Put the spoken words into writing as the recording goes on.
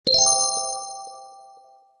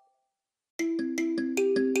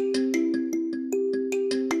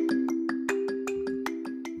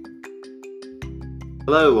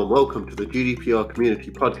Hello and welcome to the GDPR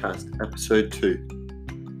Community Podcast, Episode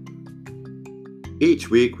 2. Each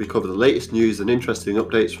week we cover the latest news and interesting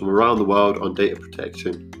updates from around the world on data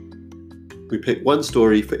protection. We pick one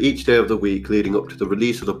story for each day of the week leading up to the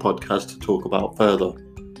release of the podcast to talk about further.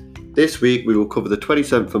 This week we will cover the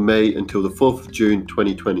 27th of May until the 4th of June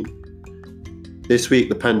 2020. This week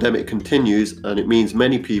the pandemic continues and it means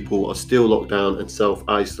many people are still locked down and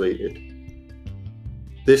self-isolated.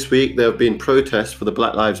 This week there have been protests for the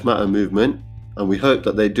Black Lives Matter movement, and we hope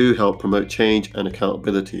that they do help promote change and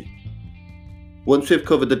accountability. Once we've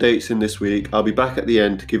covered the dates in this week, I'll be back at the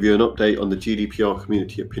end to give you an update on the GDPR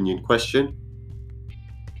community opinion question.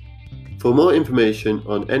 For more information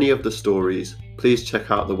on any of the stories, please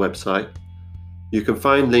check out the website. You can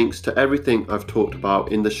find links to everything I've talked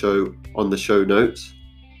about in the show on the show notes.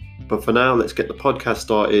 But for now, let's get the podcast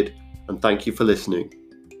started, and thank you for listening.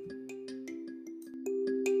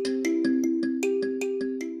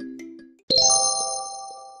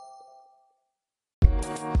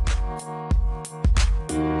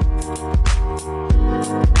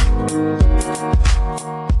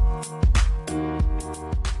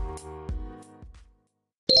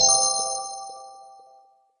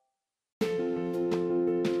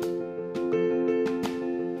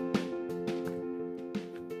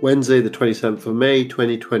 Wednesday, the 27th of May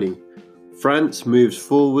 2020. France moves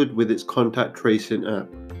forward with its contact tracing app.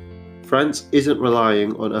 France isn't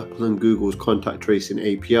relying on Apple and Google's contact tracing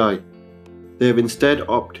API. They have instead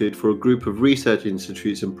opted for a group of research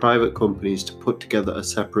institutes and private companies to put together a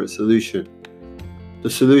separate solution. The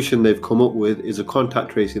solution they've come up with is a contact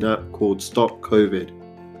tracing app called Stop COVID.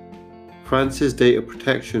 France's data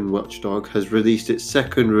protection watchdog has released its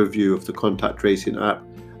second review of the contact tracing app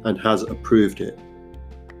and has approved it.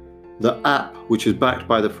 The app, which is backed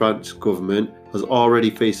by the French government, has already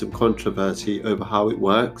faced some controversy over how it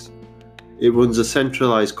works. It runs a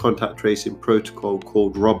centralized contact tracing protocol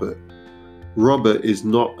called Robert. Robert is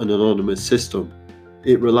not an anonymous system.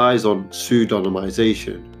 It relies on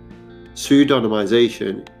pseudonymization.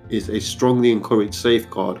 Pseudonymization is a strongly encouraged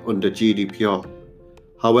safeguard under GDPR.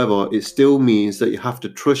 However, it still means that you have to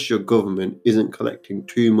trust your government isn't collecting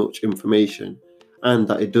too much information and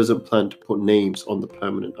that it doesn't plan to put names on the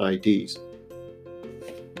permanent IDs.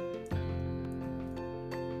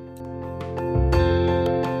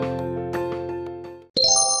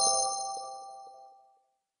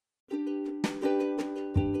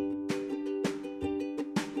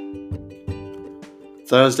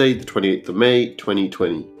 Thursday, the 28th of May,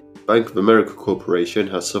 2020. Bank of America Corporation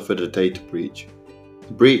has suffered a data breach.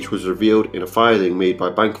 The breach was revealed in a filing made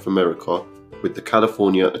by Bank of America with the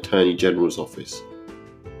California Attorney General's Office.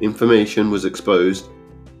 Information was exposed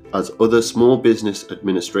as other Small Business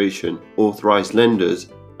Administration authorized lenders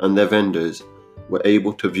and their vendors were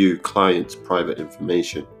able to view clients' private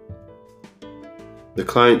information. The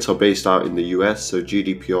clients are based out in the US, so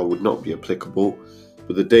GDPR would not be applicable,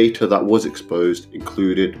 but the data that was exposed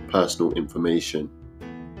included personal information.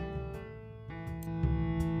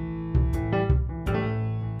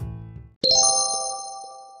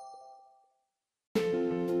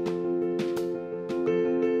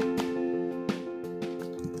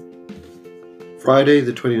 Friday,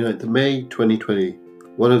 the 29th of May, 2020.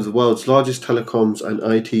 One of the world's largest telecoms and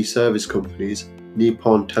IT service companies,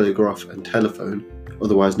 Nippon Telegraph and Telephone,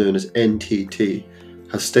 otherwise known as NTT,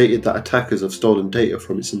 has stated that attackers have stolen data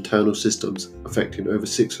from its internal systems, affecting over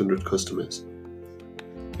 600 customers.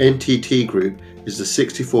 NTT Group is the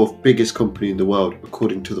 64th biggest company in the world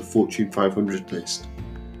according to the Fortune 500 list.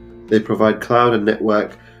 They provide cloud and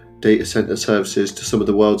network data center services to some of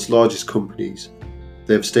the world's largest companies.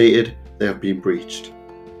 They have stated they have been breached.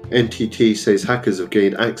 NTT says hackers have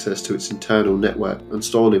gained access to its internal network and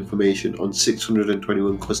stolen information on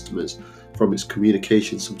 621 customers from its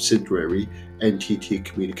communication subsidiary, NTT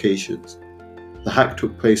Communications. The hack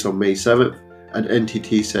took place on May 7th, and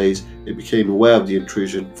NTT says it became aware of the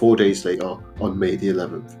intrusion 4 days later on May the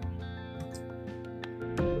 11th.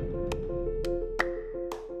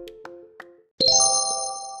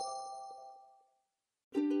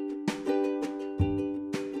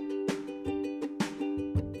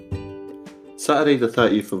 Saturday, the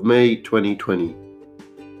 30th of May, 2020.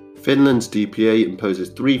 Finland's DPA imposes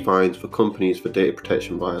 3 fines for companies for data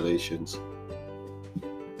protection violations.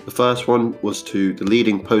 The first one was to the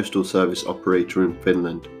leading postal service operator in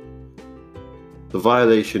Finland. The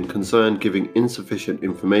violation concerned giving insufficient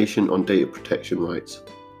information on data protection rights.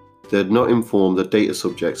 They had not informed the data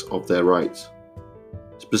subjects of their rights.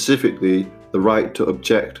 Specifically, the right to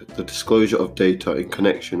object the disclosure of data in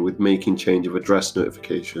connection with making change of address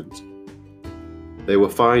notifications. They were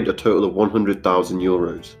fined a total of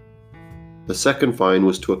 €100,000. The second fine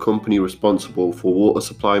was to a company responsible for water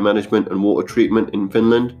supply management and water treatment in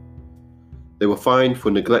Finland. They were fined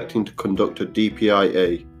for neglecting to conduct a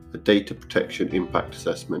DPIA, a data protection impact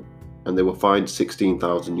assessment, and they were fined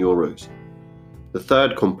 €16,000. The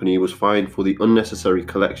third company was fined for the unnecessary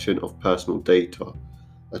collection of personal data,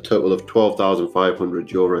 a total of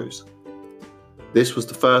 €12,500. This was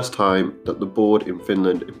the first time that the board in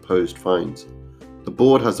Finland imposed fines. The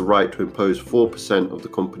board has the right to impose 4% of the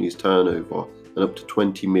company's turnover and up to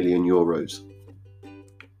 €20 million.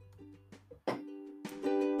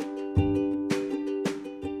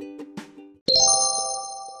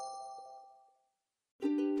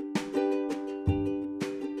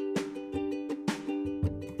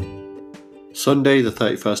 Sunday, the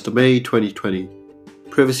 31st of May 2020.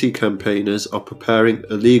 Privacy campaigners are preparing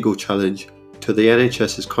a legal challenge to the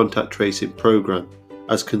NHS's contact tracing programme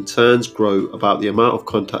as concerns grow about the amount of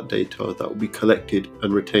contact data that will be collected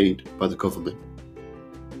and retained by the government.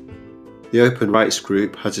 The Open Rights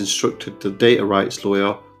Group has instructed the data rights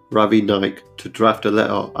lawyer Ravi Naik to draft a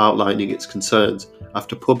letter outlining its concerns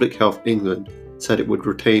after Public Health England said it would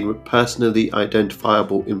retain personally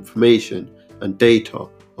identifiable information and data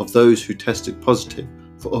of those who tested positive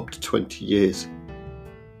for up to 20 years.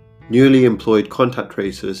 Newly employed contact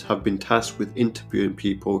tracers have been tasked with interviewing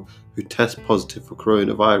people who test positive for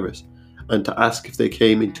coronavirus and to ask if they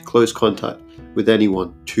came into close contact with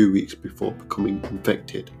anyone 2 weeks before becoming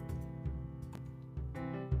infected.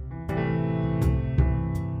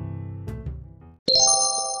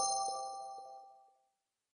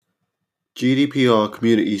 GDPR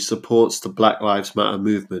community supports the Black Lives Matter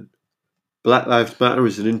movement. Black Lives Matter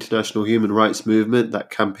is an international human rights movement that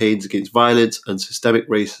campaigns against violence and systemic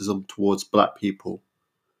racism towards Black people.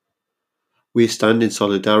 We stand in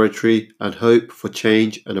solidarity and hope for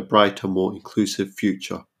change and a brighter, more inclusive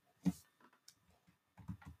future.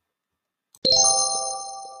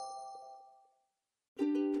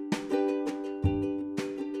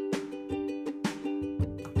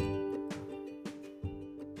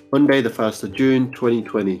 Monday, the 1st of June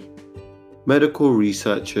 2020. Medical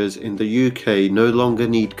researchers in the UK no longer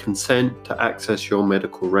need consent to access your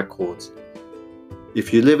medical records.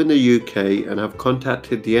 If you live in the UK and have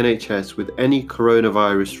contacted the NHS with any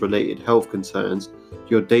coronavirus-related health concerns,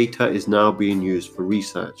 your data is now being used for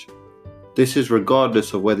research. This is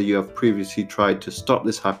regardless of whether you have previously tried to stop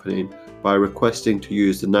this happening by requesting to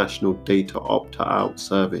use the National Data Opt-out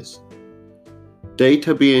service.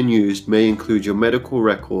 Data being used may include your medical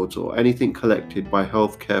records or anything collected by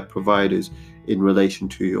healthcare providers in relation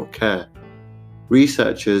to your care.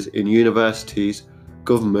 Researchers in universities,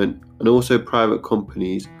 government, and also private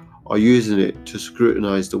companies are using it to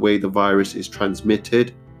scrutinize the way the virus is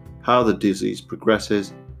transmitted, how the disease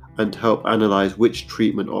progresses, and to help analyze which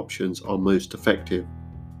treatment options are most effective.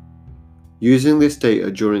 Using this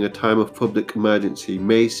data during a time of public emergency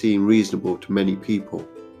may seem reasonable to many people,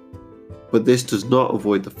 but this does not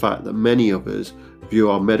avoid the fact that many of us view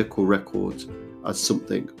our medical records as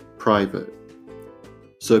something private.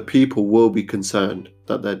 So people will be concerned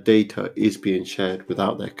that their data is being shared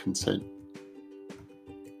without their consent.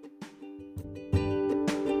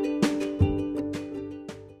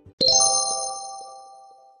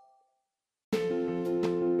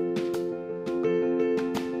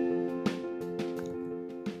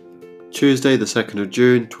 Tuesday, the 2nd of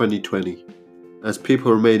June 2020. As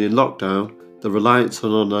people remain in lockdown, the reliance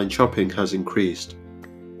on online shopping has increased.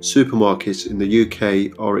 Supermarkets in the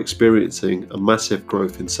UK are experiencing a massive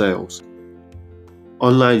growth in sales.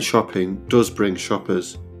 Online shopping does bring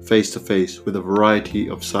shoppers face to face with a variety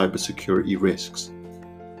of cybersecurity risks.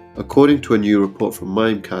 According to a new report from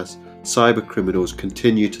Mimecast, cyber criminals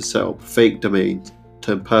continue to set up fake domains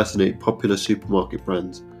to impersonate popular supermarket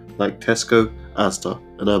brands like Tesco, Asda,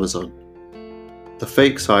 and Amazon. The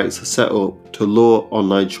fake sites are set up to lure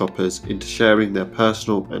online shoppers into sharing their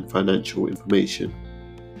personal and financial information.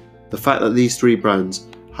 The fact that these three brands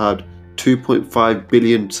had 2.5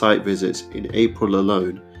 billion site visits in April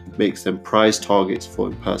alone makes them prized targets for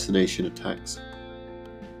impersonation attacks.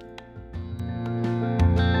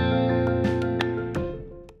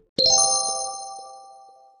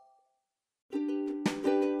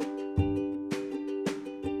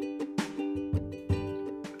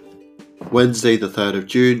 Wednesday, the 3rd of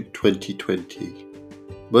June 2020.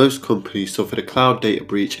 Most companies suffered a cloud data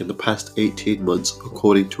breach in the past 18 months,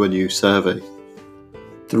 according to a new survey.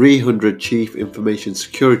 300 chief information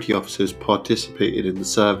security officers participated in the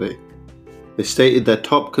survey. They stated their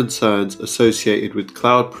top concerns associated with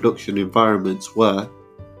cloud production environments were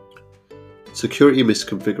security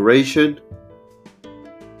misconfiguration,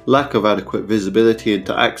 lack of adequate visibility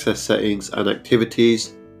into access settings and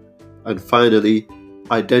activities, And finally,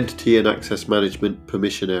 identity and access management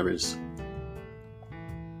permission errors.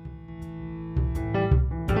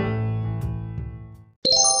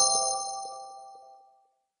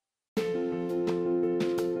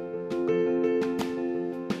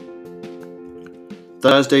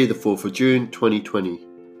 Thursday, the 4th of June 2020.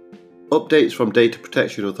 Updates from data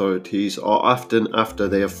protection authorities are often after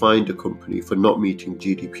they have fined a company for not meeting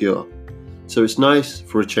GDPR, so it's nice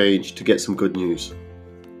for a change to get some good news.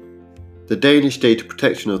 The Danish Data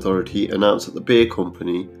Protection Authority announced that the beer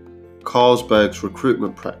company Carlsberg's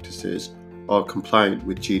recruitment practices are compliant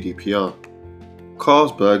with GDPR.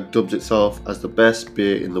 Carlsberg dubs itself as the best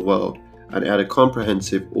beer in the world and had a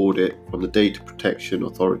comprehensive audit from the Data Protection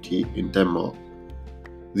Authority in Denmark.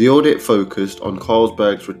 The audit focused on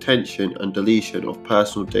Carlsberg's retention and deletion of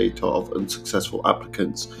personal data of unsuccessful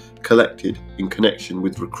applicants collected in connection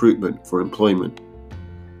with recruitment for employment.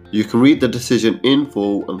 You can read the decision in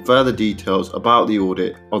full and further details about the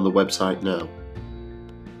audit on the website now.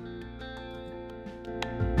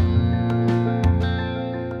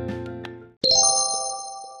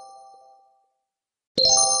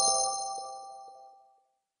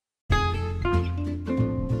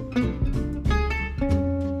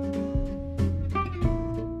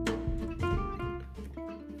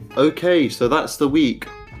 Okay, so that's the week.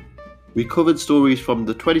 We covered stories from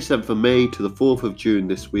the 27th of May to the 4th of June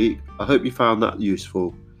this week. I hope you found that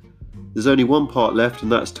useful. There's only one part left,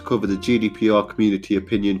 and that's to cover the GDPR community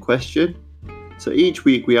opinion question. So each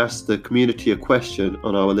week we ask the community a question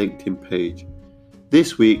on our LinkedIn page.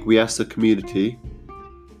 This week we asked the community,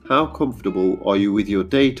 how comfortable are you with your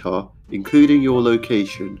data, including your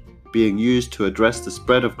location, being used to address the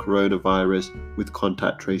spread of coronavirus with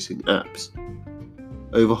contact tracing apps?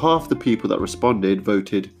 Over half the people that responded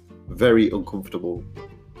voted very uncomfortable.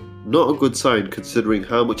 Not a good sign considering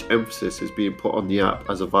how much emphasis is being put on the app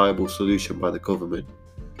as a viable solution by the government.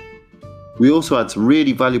 We also had some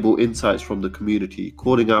really valuable insights from the community,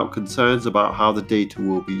 calling out concerns about how the data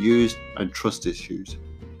will be used and trust issues.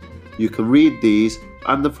 You can read these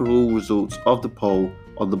and the full results of the poll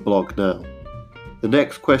on the blog now. The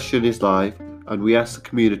next question is live, and we ask the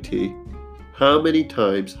community, how many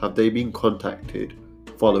times have they been contacted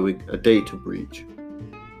following a data breach?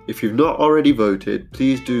 If you've not already voted,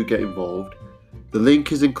 please do get involved. The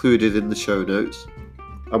link is included in the show notes.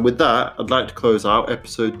 And with that, I'd like to close out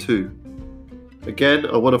episode 2. Again,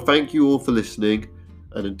 I want to thank you all for listening,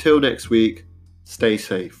 and until next week, stay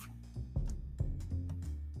safe.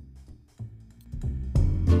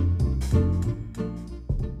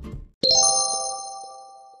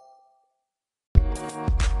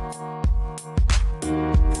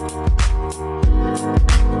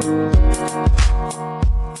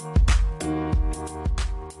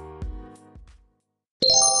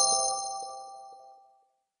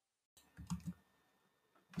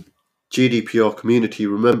 GDPR community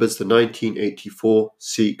remembers the 1984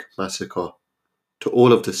 Sikh massacre. To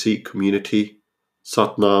all of the Sikh community,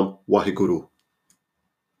 Satnam Waheguru.